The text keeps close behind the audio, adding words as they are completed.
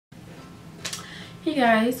Hey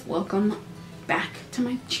guys, welcome back to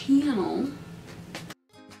my channel.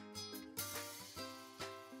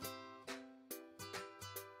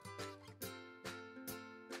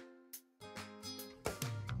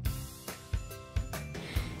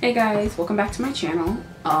 Hey guys, welcome back to my channel.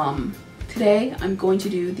 Today I'm going to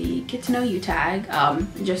do the get to know you tag.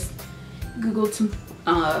 Just googled some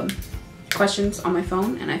questions on my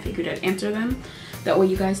phone and I figured I'd answer them. That way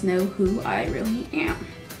you guys know who I really am.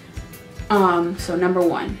 So number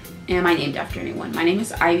one, am I named after anyone? My name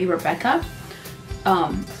is Ivy Rebecca.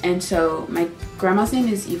 And so my grandma's name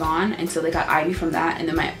is Yvonne, and so they got Ivy from that, and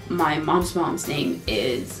then my mom's name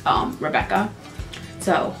is Rebecca.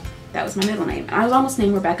 So that was my middle name. And I was almost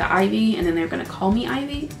named Rebecca Ivy, and then they were gonna call me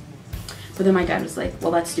Ivy. But then my dad was like,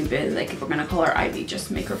 well, that's stupid. Like, if we're gonna call her Ivy, just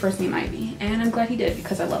make her first name Ivy. And I'm glad he did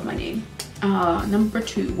because I love my name. Number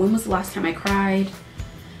two, when was the last time I cried?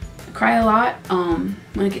 I cry a lot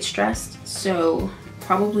when I get stressed. So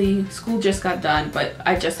probably school just got done, but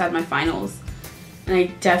I just had my finals. And I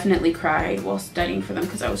definitely cried while studying for them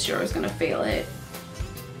because I was sure I was gonna fail it.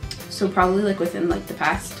 So probably like within like the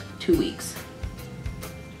past 2 weeks.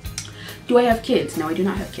 Do I have kids? No, I do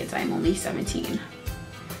not have kids. I am only 17.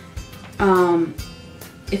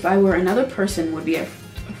 If I were another person,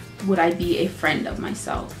 would I be a friend of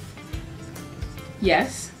myself?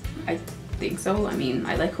 Yes, I think so. I mean,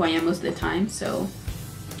 I like who I am most of the time, so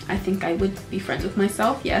I think I would be friends with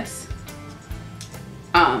myself, yes.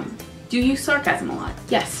 Do you use sarcasm a lot?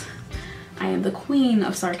 Yes. I am the queen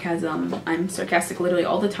of sarcasm. I'm sarcastic literally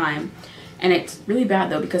all the time. And it's really bad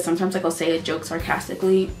though, because sometimes like I'll say a joke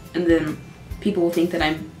sarcastically and then people will think that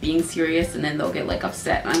I'm being serious and then they'll get like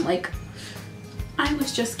upset and I'm like, I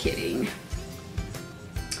was just kidding.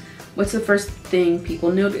 What's the first thing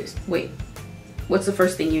people notice? Wait, what's the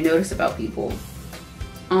first thing you notice about people?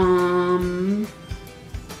 I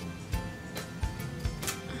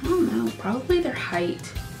don't know, probably their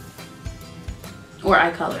height or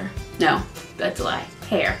eye color. No, that's a lie.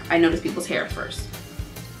 Hair. I notice people's hair first.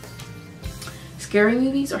 Scary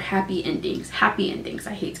movies or happy endings? Happy endings.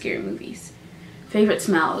 I hate scary movies. Favorite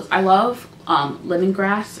smells? I love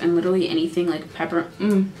lemongrass and literally anything like pepper.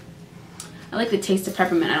 I like the taste of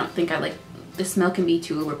peppermint. I don't think I like, the smell can be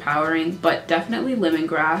too overpowering, but definitely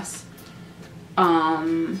lemongrass.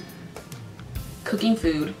 Cooking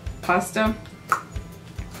food. Pasta.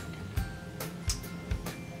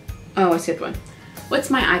 Oh, I skipped one. What's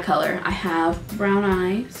my eye color? I have brown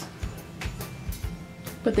eyes,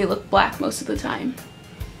 but they look black most of the time.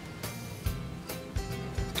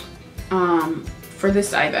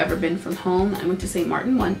 Furthest I've ever been from home, I went to St.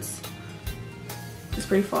 Martin once. Just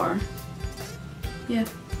pretty far. Yeah.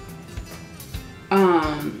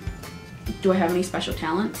 Do I have any special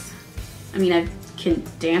talents? I mean, I can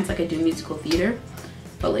dance, like I do musical theater,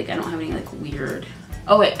 but like I don't have any like weird.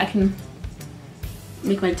 Oh wait, I can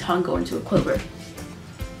make my tongue go into a clover.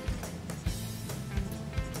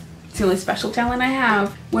 It's the only special talent I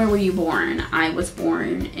have. Where were you born? I was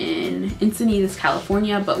born in Encinitas,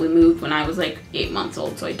 California, but we moved when I was like 8 months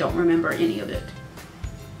old, so I don't remember any of it.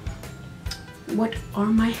 What are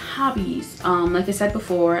my hobbies? Like I said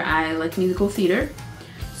before, I like musical theater.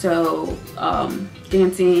 So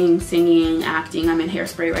dancing, singing, acting. I'm in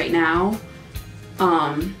Hairspray right now.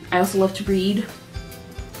 I also love to read,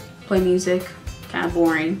 play music, kind of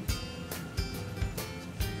boring.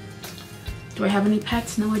 Do I have any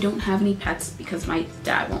pets? No, I don't have any pets because my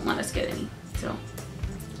dad won't let us get any, so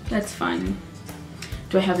that's fun.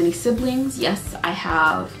 Do I have any siblings? Yes, I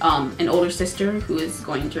have an older sister who is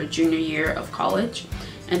going to her junior year of college,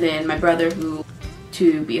 and then my brother who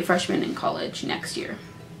to be a freshman in college next year.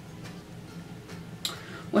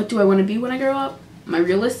 What do I want to be when I grow up? My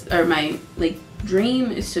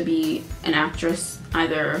dream is to be an actress,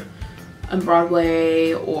 either on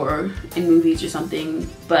Broadway or in movies or something,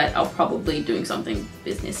 but I'll probably be doing something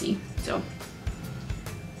businessy. So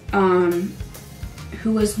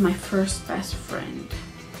who was my first best friend?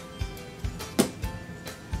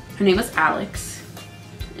 Her name was Alex,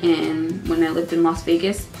 and when I lived in Las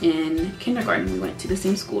Vegas in kindergarten we went to the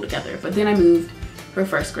same school together, but then I moved for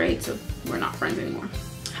first grade, so we're not friends anymore.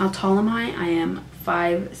 How tall am I? I am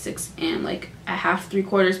 5'6" and like a half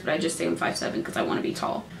 3/4, but I just say I'm 5'7" because I want to be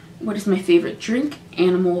tall. What is my favorite drink,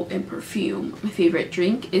 animal, and perfume? My favorite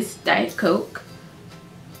drink is Diet Coke.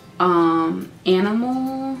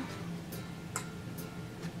 Animal,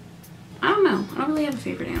 I don't know. I don't really have a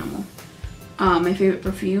favorite animal. My favorite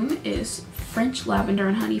perfume is French Lavender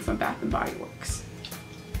and Honey from Bath & Body Works,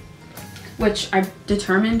 which I've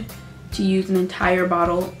determined to use an entire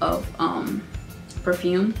bottle of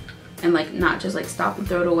perfume and like not just like stop and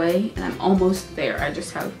throw it away, and I'm almost there. I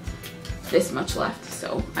just have this much left,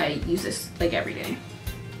 so I use this like every day.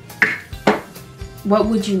 What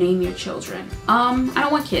would you name your children? I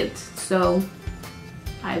don't want kids, so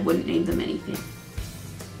I wouldn't name them anything.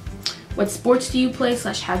 What sports do you play /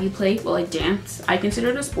 have you played? Well, I dance. I consider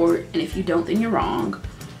it a sport, and if you don't, then you're wrong.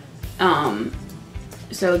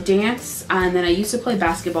 So dance, and then I used to play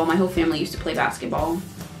basketball. My whole family used to play basketball.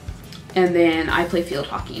 And then I play field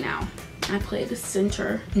hockey now. I play the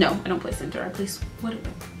center. No, I don't play center. I play, what is it?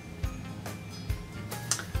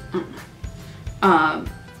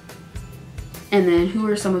 And then who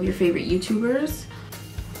are some of your favorite YouTubers?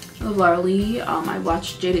 I love Laura Lee. I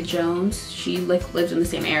watch Jada Jones. She like lives in the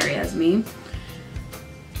same area as me.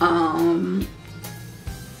 Let's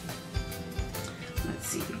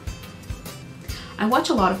see. I watch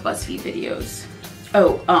a lot of BuzzFeed videos.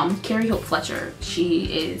 Oh, Carrie Hope Fletcher. She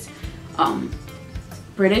is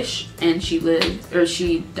British, and she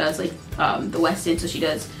does like the West End, so she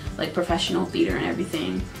does like professional theater and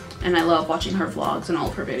everything. And I love watching her vlogs and all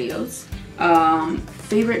of her videos.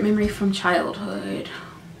 Favorite memory from childhood.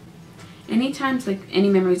 Anytime, like any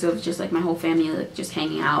memories of just like my whole family, like just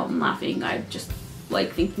hanging out and laughing. I just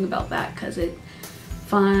like thinking about that because it's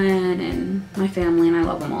fun and my family, and I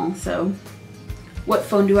love them all. So what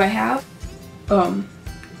phone do I have? I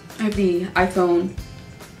have the iPhone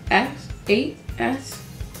 8S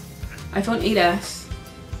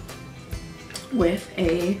with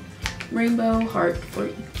a rainbow heart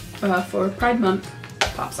for Pride Month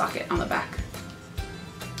pop socket on the back.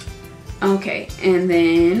 Okay, and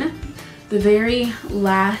then the very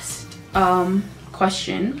last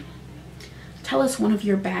question. Tell us one of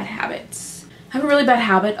your bad habits. I have a really bad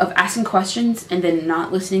habit of asking questions and then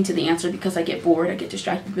not listening to the answer because I get bored. I get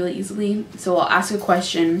distracted really easily. So I'll ask a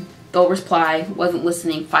question, they'll reply, wasn't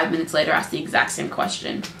listening, 5 minutes later ask the exact same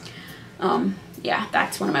question. Yeah,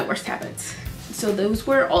 that's one of my worst habits. So those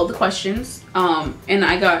were all the questions, and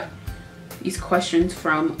I got these questions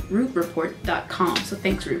from rootreport.com, so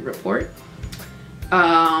thanks Root Report.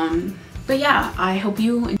 But yeah, I hope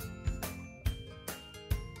you